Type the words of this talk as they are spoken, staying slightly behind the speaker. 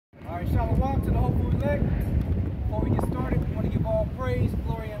right, shalom to the hopeful elect. Before we get started, we want to give all praise,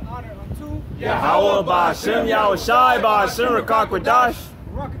 glory, and honor unto Yahweh Ba'Shem Yahushai Ba'Shem Rakakwadash.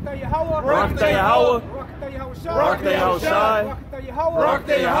 Barakatah Yahweh, Barakatah Yahweh, Barakatah Yahushai, Barakatah Yahushai, Barakatah Yahweh,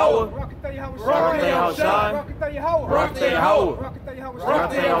 Barakatah Yahweh, Barakatah Yahushai, Barakatah Yahushai, Barakatah Yahweh, Barakatah Yahweh, Barakatah Yahushai,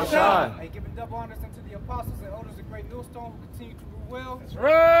 Barakatah Yahushai. Hey, giving double honors unto the apostles and elders of Great Millstone who continue to rule well. That's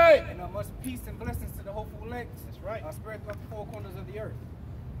right. And much peace and blessings to the hopeful elect. That's right. Spread throughout the four corners of the earth.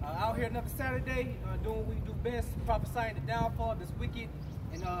 Out here another Saturday, doing what we do best, prophesying the downfall of this wicked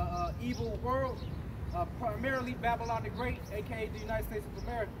and evil world, primarily Babylon the Great, aka the United States of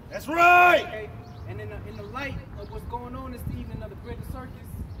America. That's right. Okay? And in the light of what's going on this evening of the British Circus,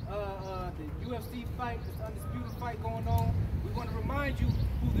 the UFC fight, this Undisputed fight going on, we want to remind you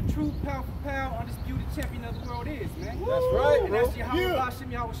who the true pound for pound undisputed champion of the world is, man. That's right, and that's Yahweh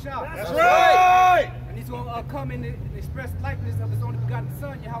Ba'Shem Yahushai. That's right. And he's going to come in the express likeness of his only begotten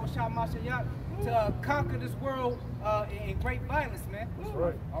son, Yahweh Mashiach, to conquer this world in great violence, man. That's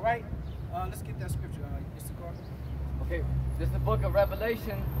right. All right? Let's get that scripture, Issachar. Okay, this is the book of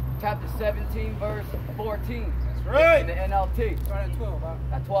Revelation, chapter 17, verse 14. That's right. In the NLT. Start at 12, huh?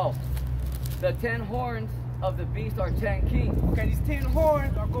 At 12. The 10 horns of the beast are 10 kings. Okay, these 10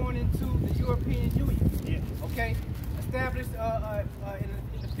 horns are going into the European Union. Yeah. Okay? Established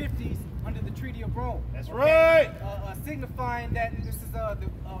in the 50s under the Treaty of Rome. That's okay? right. Signifying that this is the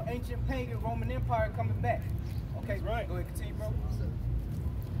ancient pagan Roman Empire coming back. Okay, That's right. Go ahead, continue, bro.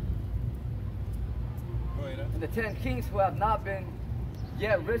 Go ahead. And the 10 kings who have not been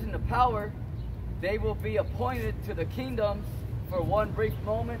yet risen to power, they will be appointed to the kingdoms for one brief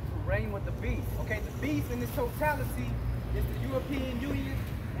moment to reign with the beast. Okay, the beast in its totality is the European Union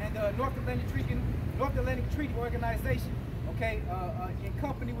and the North Atlantic Treaty Organization. Okay, in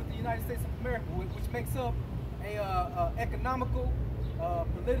company with the United States of America, which makes up a economical,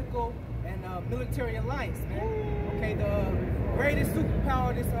 political, and military alliance, man. Okay, the greatest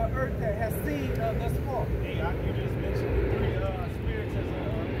superpower this earth has seen thus far. Hey, you just mentioned the three spirits as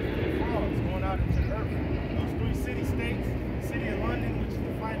frogs going out into the earth. Those three city-states, the city of London, which is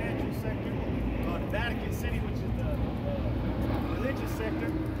the financial sector, the Vatican City, which is the religious sector,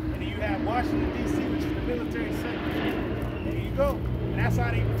 and then you have Washington, D.C., which is the military sector. There you go. And that's how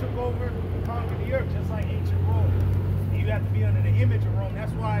they took over and conquered the earth, just like ancient Rome. And you have to be under the image of Rome.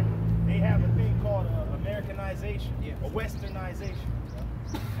 That's why they have a thing called Americanization, or Westernization.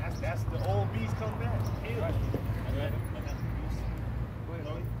 That's the old beast come back. Right.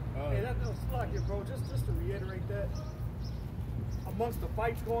 Hey, that was slack here, bro. Just to reiterate that, amongst the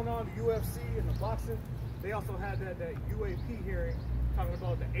fights going on, the UFC and the boxing, they also had that UAP hearing talking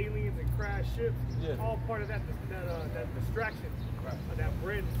about the aliens and crash ships. Yeah. All part of that distraction, that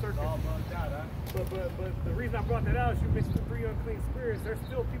bread and circus. But the reason I brought that out is you mentioned the three unclean spirits. There's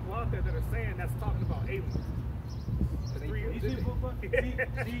still people out there that are saying that's talking about aliens. See,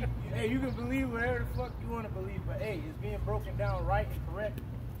 hey, you can believe whatever the fuck you want to believe, but hey, it's being broken down right and correct.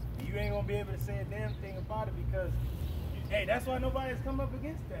 And you ain't gonna be able to say a damn thing about it because, hey, that's why nobody has come up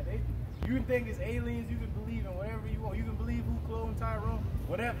against that. You can think it's aliens, you can believe in whatever you want. You can believe who cloned Tyrone,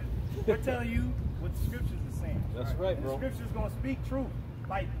 whatever. We're telling you what the scriptures are saying. That's right, bro. The scriptures gonna speak truth.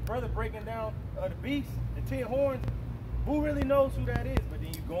 Like brother breaking down the beast, the 10 horns. Who really knows who that is? But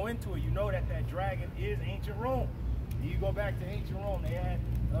then you go into it, you know that dragon is ancient Rome. You go back to ancient Rome, they had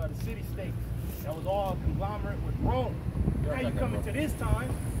the city-states. That was all conglomerate with Rome. Now you come into this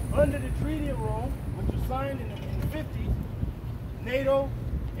time, under the Treaty of Rome, which was signed in the 50s, NATO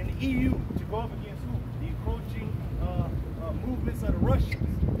and the EU to go up against who? The encroaching movements of the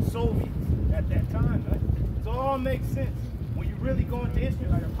Russians, the Soviets at that time. Right? So it all makes sense when you really go into history,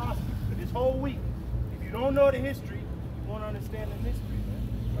 like Apostle, this whole week. If you don't know the history, you won't understand the mystery. Man.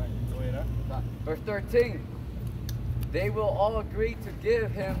 Right, go ahead, huh? Verse 13. They will all agree to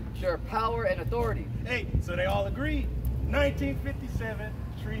give him their power and authority. Hey, so they all agreed. 1957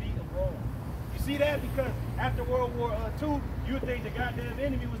 Treaty of Rome. You see that? Because after World War II, you would think the goddamn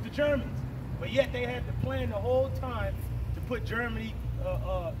enemy was the Germans. But yet they had the plan the whole time to put Germany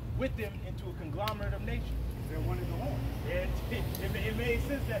with them into a conglomerate of nations. They're one in the horn. It made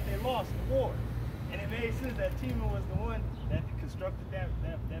sense that they lost the war. And it made sense that Tima was the one that constructed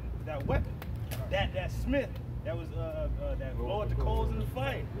that weapon. That Smith. That was that blowed the coals in the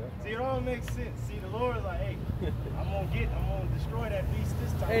fire. Yeah. See, it all makes sense. See, the Lord is like, hey, I'm gonna destroy that beast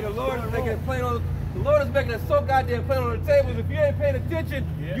this time. Hey, the Lord is making it so goddamn plain on the tables. If you ain't paying attention,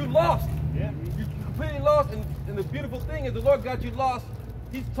 you lost. Yeah. You completely lost. And the beautiful thing is, the Lord got you lost.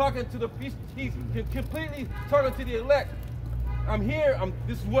 He's talking to he's completely talking to the elect. I'm here.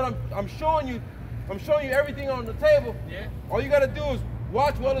 This is what I'm showing you. I'm showing you everything on the table. Yeah. All you got to do is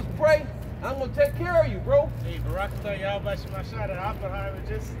watch well as pray. I'm gonna take care of you, bro. Hey, Barakatah Yahweh Shemashah Oppenheimer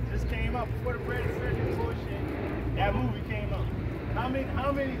just came out before the bread and surgery bullshit. That movie came out.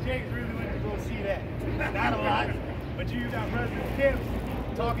 How many Jakes really went to go see that? Not a lot. But you got President Kemp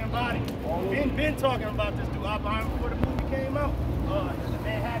talking about it. Been talking about this dude Oppenheimer before the movie came out. The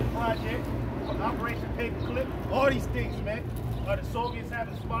Manhattan Project, Operation Paperclip, all these things, man. The Soviets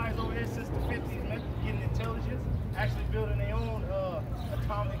having spies over there since the 50s, man, getting intelligence, actually building their own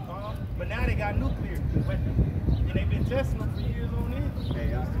atomic bomb. But now they got nuclear weapons, and they've been testing them for years on end.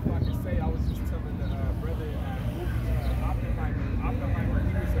 Hey, if I can say, I was just telling the brother Oppenheimer,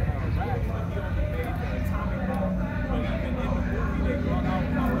 he was a rat, but he only made the atomic bomb. But even in the movie, they brought out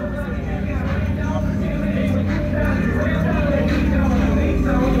how it was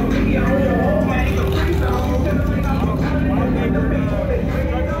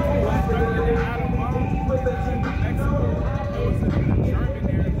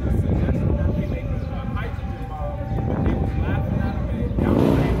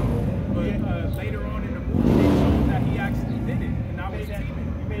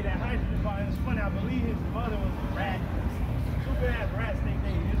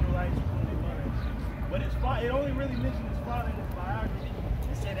it only really mentioned his father in his biography.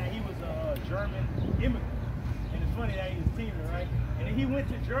 It said that he was a German immigrant. And it's funny that he was teaming, right? And then he went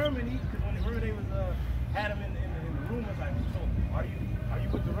to Germany, because when they was had him in the room, was like, so are you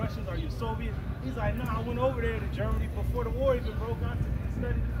with the Russians? Are you Soviet? He's like, no, I went over there to Germany before the war even broke out to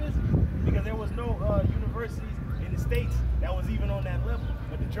study the physics. Because there was no universities in the States that was even on that level.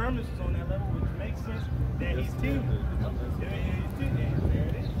 But the Germans was on that level, which makes sense that he's teaming. There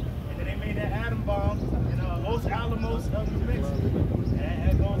it is. And then they made that atom bomb in Los Alamos, New Mexico. And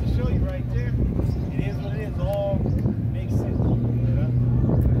that goes to show you right there. It is what it is. All makes sense.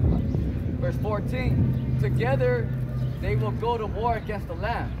 Verse 14. Together they will go to war against the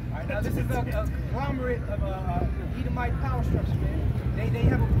Lamb. All right, now this is a conglomerate of Edomite power structure, man. They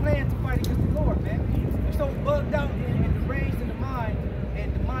have a plan to fight against the Lord, man. They're so bugged out and deranged in the mind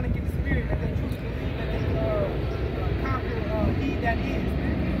and demonic in the spirit that they truly believe that they can conquer he that is,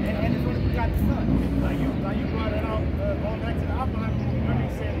 man. And it's only begotten Son. Like you brought it out, going back to the Oppenheimer movie, remember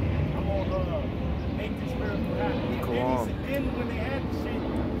he said, I'm gonna make this miracle happen. Then when they had the shit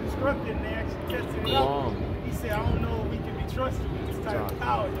constructed and they actually tested it out, he said, I don't know if we can be trusted with this type of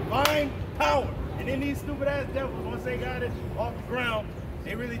power, divine power. And then these stupid ass devils, once they got it off the ground,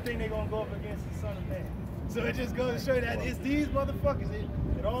 they really think they're gonna go up against the Son of Man. So it just goes to show you that it's these motherfuckers.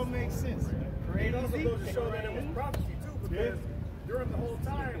 It all makes sense. It also goes to show that it was prophecy too, because during the whole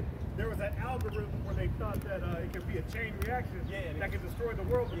time, there was that algorithm where they thought that it could be a chain reaction that could destroy the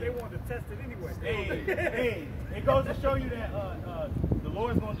world, but they wanted to test it anyway. Hey, it goes to show you that the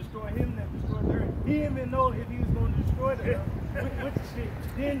Lord's going to destroy him that destroyed the earth. He didn't even know if he was going to destroy the earth. With the shit.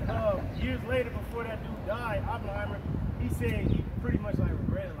 Then years later, before that dude died, Oppenheimer, he said he pretty much like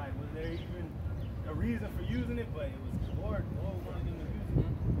regretted, like, was there even a reason for using it? But it was the Lord wanted him to use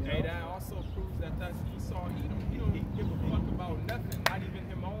it. Hey, that also proves that that's Esau. He don't give a fuck about nothing, not even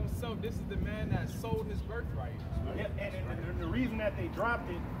his own self. This is the man that sold his birthright. Yeah, and the reason that they dropped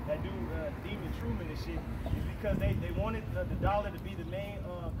it, that dude, Demon Truman and shit, is because they wanted the dollar to be the main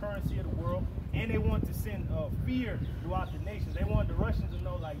currency of the world, and they wanted to send fear throughout the nations. They wanted the Russians to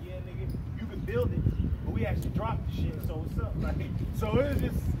know, like, yeah, nigga, you can build it, but we actually dropped the shit, so what's up? Like, so it was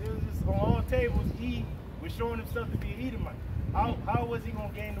just on all tables, he was showing himself to be an Edomite. How was he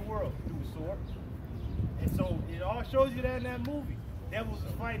gonna gain the world? Through a sword. And so it all shows you that in that movie. Devils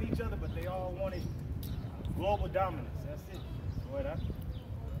was fighting each other, but they all wanted global dominance. That's it. Boy, that's...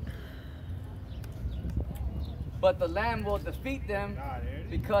 But the Lamb will defeat them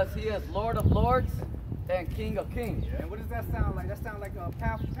because he is Lord of Lords and King of Kings. Yeah. And what does that sound like? That sounds like a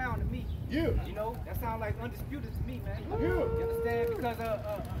pound for pound to me. You know, that sounds like Undisputed to me, man. You understand? Because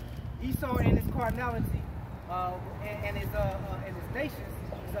Esau and his carnality and his nations,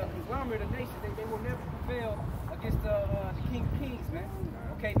 his conglomerate of nations, they will never prevail against the King of Kings, man.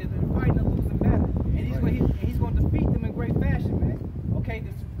 Okay, they're fighting a losing battle. And he's going to defeat them in great fashion, man. Okay,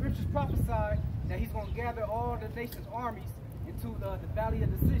 the scriptures prophesy that he's going to gather all the nation's armies into the valley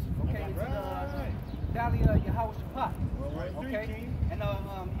of decision. Okay, into the valley of Yehoshaphat. Okay, and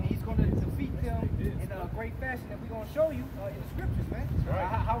he's going to defeat them in a great fashion that we're going to show you in the scriptures, man.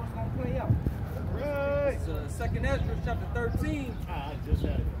 How it's going to play out. It's 2nd Ezra chapter 13. I just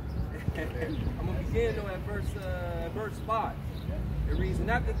had it. I'm going to begin though at verse 5. It reads, and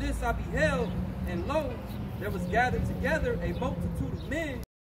after this I beheld, and lo, there was gathered together a multitude of men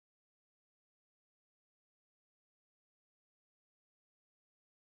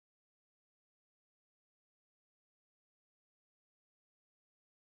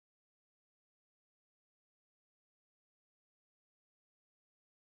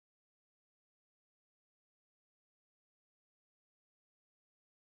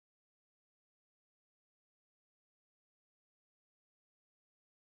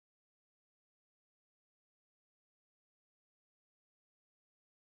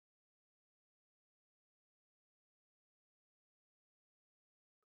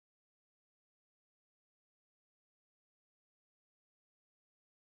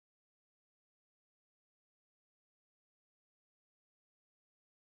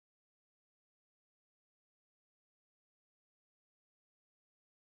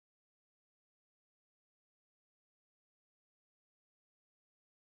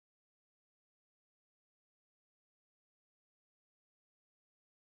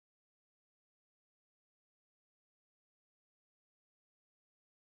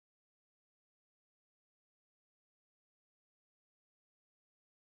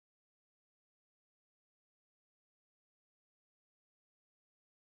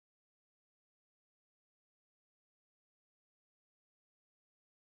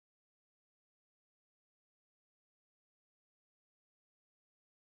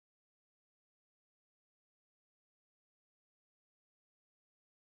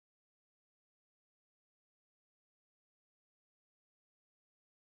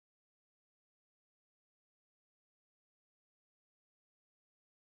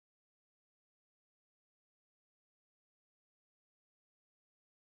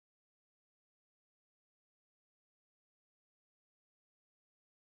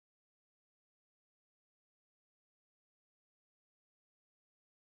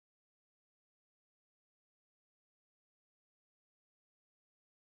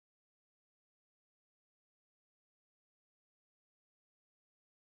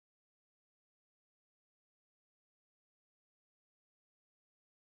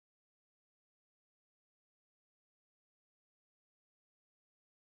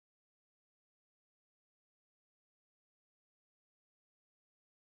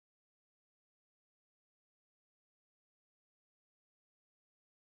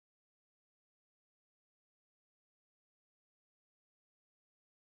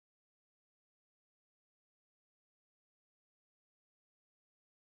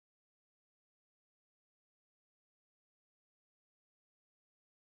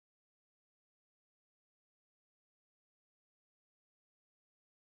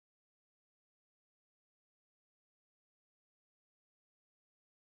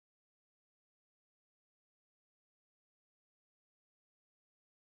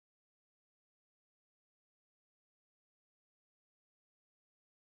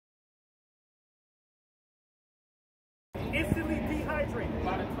dehydrated.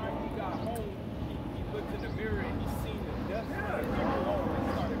 By the time he got home, he looked in the mirror and he seen the death sign. He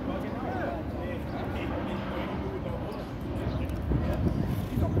started bugging out.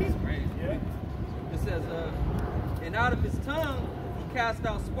 He's Crazy. It says, and out of his tongue he cast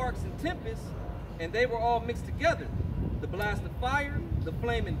out sparks and tempests, and they were all mixed together. The blast of fire, the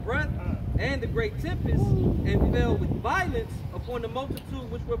flaming breath, and the great tempest, and fell with violence upon the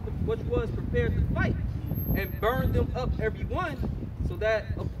multitude which was prepared to fight, and burned them up every one, so that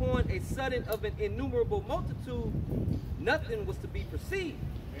upon a sudden of an innumerable multitude nothing was to be perceived,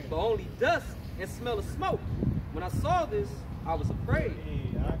 but only dust and smell of smoke. When I saw this, I was afraid.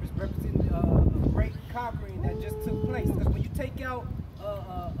 It's representing a great conquering that just took place. Because when you take out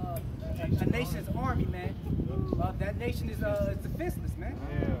a nation's army, man, that nation is defenseless, man.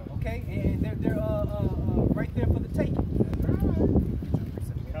 Yeah. Okay, and they're right there for the taking.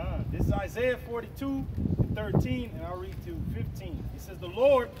 This is Isaiah 42:13, and I'll read to 15. It says, "The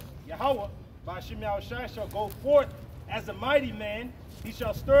Lord, Yahweh, by Hashem Yahushai, shall go forth as a mighty man. He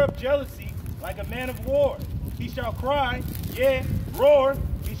shall stir up jealousy like a man of war. He shall cry, yea, roar.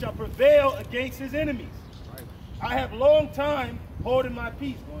 He shall prevail against his enemies. I have long time holding my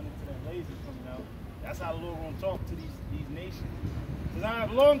peace." Going into that laser coming out. That's how the Lord won't talk to these nations. He says, "I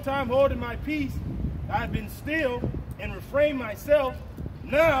have long time holding my peace. I have been still and refrained myself.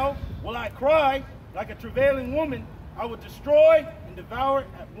 Now will I cry like a travailing woman. I will destroy and devour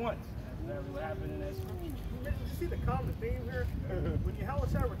at once." That's what happened in that scripture. You see the common theme here? When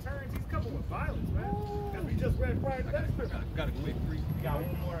Yahushua returns, he's coming with violence, man. As we just read prior to that scripture. Got a quick brief. We got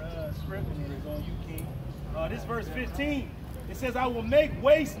one more script, and then it's on you, King. This verse 15. It says, "I will make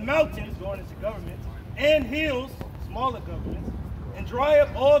waste mountains," going into governments, "and hills," smaller governments, "and dry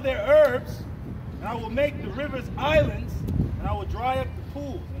up all their herbs. And I will make the rivers islands, and I will dry up the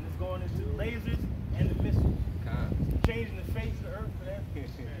pools." And it's going into the lasers and the missiles. Changing the face of the earth for that.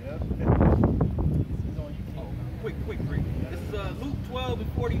 Quick brief. This is Luke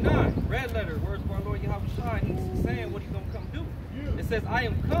 12:49. Red letter, words for our Lord Yahushua. He's saying what he's going to come do. It says, "I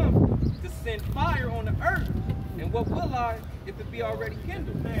am come to send fire on the earth. And what will I if it be already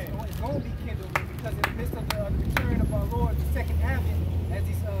kindled?" Man, it's going to be kindled, because in the midst of the return of our Lord, the second advent, as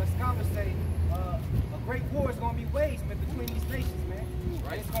these scholars say, a great war is going to be waged between these nations, man.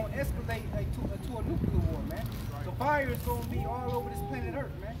 Right. And it's going to escalate to a nuclear war, man. So fire is going to be all over this planet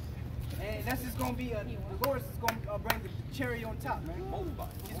Earth, man. And that's just going to be, the Lord is going to bring the cherry on top, man. More fire.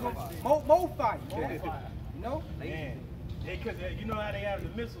 He's going to more fire. You know? Man, because you know how they have the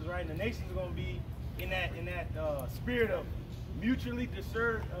missiles, right? And the nations are going to be in that spirit of mutually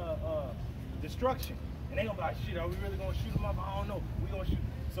destruction. And they going to be like, shit, are we really going to shoot them up? I don't know. We going to shoot.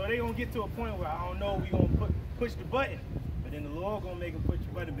 So they going to get to a point where, I don't know, we going to push the button. But then the Lord going to make them push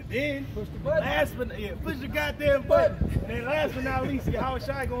the button. But then, push the button. Push the goddamn button. And then last but not least,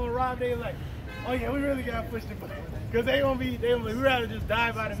 Yahushua going to arrive there like, oh yeah, we really got to push the button. Because they going to be, we'd rather just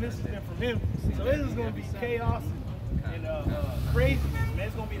die by the missiles than from him. So this is going to be chaos and craziness, man.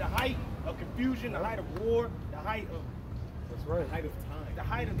 It's going to be the height of confusion, the height of war, the height of... That's right. Height of time. The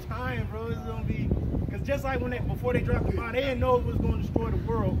height of time, bro. It's going to be... Because just like before they dropped the bomb, they didn't know it was going to destroy the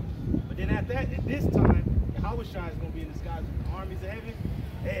world. But then at this time, Yahushua is going to be in the skies with the armies of heaven.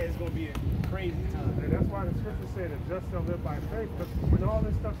 Yeah, it's going to be a crazy time. And that's why the scripture said that just shall live by faith. But when all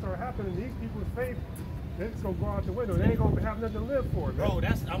this stuff started happening, these people's faith, it's going to go out the window. They ain't going to have nothing to live for, man. Bro,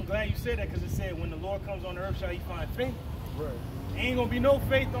 I'm glad you said that, because it said when the Lord comes on the earth, shall he find faith? Right. Ain't going to be no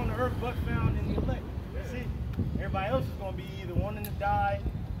faith on the earth but found in the elect. That's it. Everybody else is going to be either wanting to die,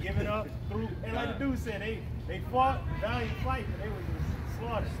 giving up, through. And like the dude said, they fought a valiant fight, but they were just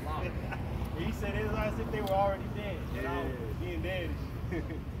slaughtered. And he said it was as if they were already dead. Yeah. Being dead.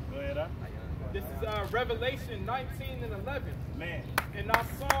 Go ahead, huh? This is Revelation 19:11. Man. "And I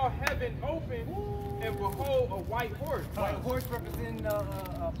saw heaven open, and behold, a white horse." White horse representing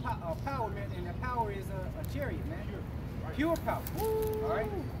power, man, and the power is a chariot, man. Pure power. All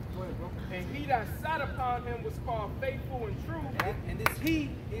right? Go ahead, bro. "And he that sat upon him was called Faithful and True." And this he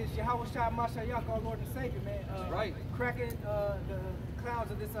is Yahushua Mashiach, our Lord and Savior, man. Right. Cracking the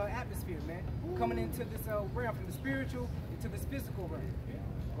clouds of this atmosphere, man. Coming into this realm, from the spiritual into this physical realm.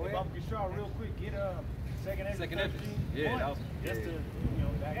 Go Hey, ahead. Baba Kishar, real quick, get second Ezra 13. Yeah, that was, just to,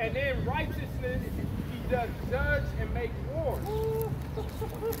 back "And up. in righteousness he does judge and make war."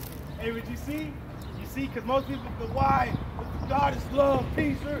 Hey, what you see? You see, because most people go, why? God is love,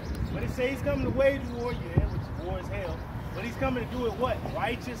 peace, but it says he's coming to wage war, yeah, which war is hell. But he's coming to do it what?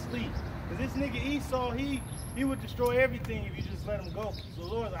 Righteously. Because this nigga Esau, he would destroy everything if you just let him go. So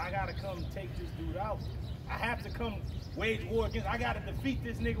Lord's like, I gotta come take this dude out. I have to come wage war against. I gotta defeat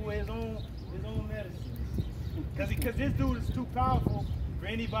this nigga with his own medicine. Because this dude is too powerful for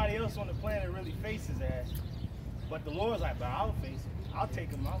anybody else on the planet to really face his ass. But the Lord's like, but I'll face it. I'll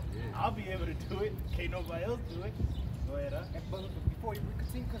take him out. I'll be able to do it. Can't nobody else do it. Go ahead, huh? But before we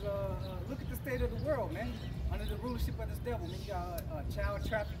continue, because look at the state of the world, man. Under the rulership of this devil, man, you got child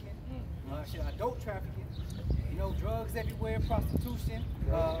trafficking, adult trafficking, you know, drugs everywhere, prostitution,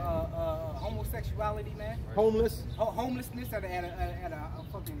 homosexuality, man. Homeless. Homelessness at a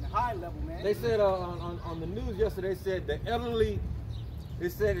fucking high level, man. They said on the news yesterday, said the elderly, they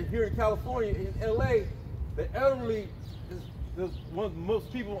said here in California, in LA, the elderly is one of the most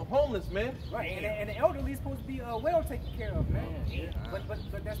people homeless, man. Right, and the elderly is supposed to be well taken care of, man. But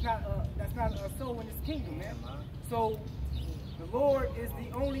that's not so in this kingdom, man. So the Lord is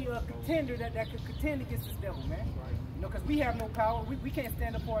the only contender that could contend against this devil, man. You know, because we have no power. We can't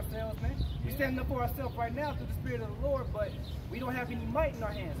stand up for ourselves, man. We're standing up for ourselves right now through the Spirit of the Lord, but we don't have any might in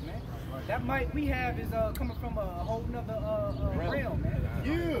our hands, man. That might we have is coming from a whole nother realm, man.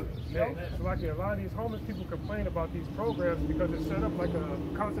 So like a lot of these homeless people complain about these programs because it's set up like a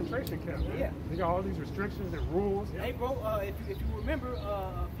concentration camp. Yeah. They got all these restrictions and rules. Hey, bro, if you remember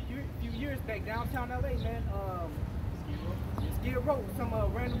a few years back, downtown LA, man, Skid Row, some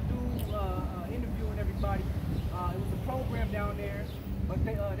random dude interviewing everybody. It was a program down there, but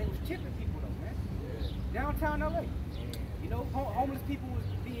they was chipping people though, man. Downtown LA. You know, homeless people was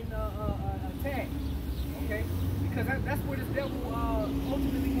being attacked. Okay, because that's where this devil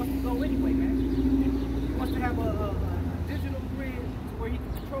ultimately wants to go anyway, man. He wants to have a digital grid to where he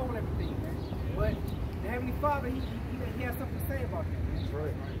can control everything, man. But the Heavenly Father, he has something to say about that, man. That's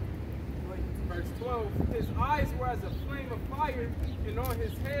right. Verse 12, his eyes were as a flame of fire, and on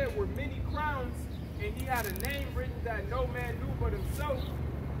his head were many crowns, and he had a name written that no man knew but himself,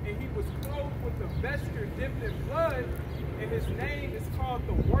 and he was clothed with a vesture dipped in blood, and his name is called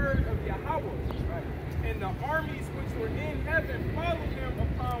the Word of Yahweh. Right. And the armies which were in heaven followed him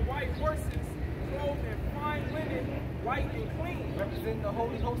upon white horses, clothed in fine linen, white and clean. Representing the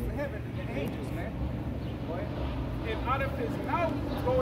holy host of heaven, the angels, man. And out of his mouth goes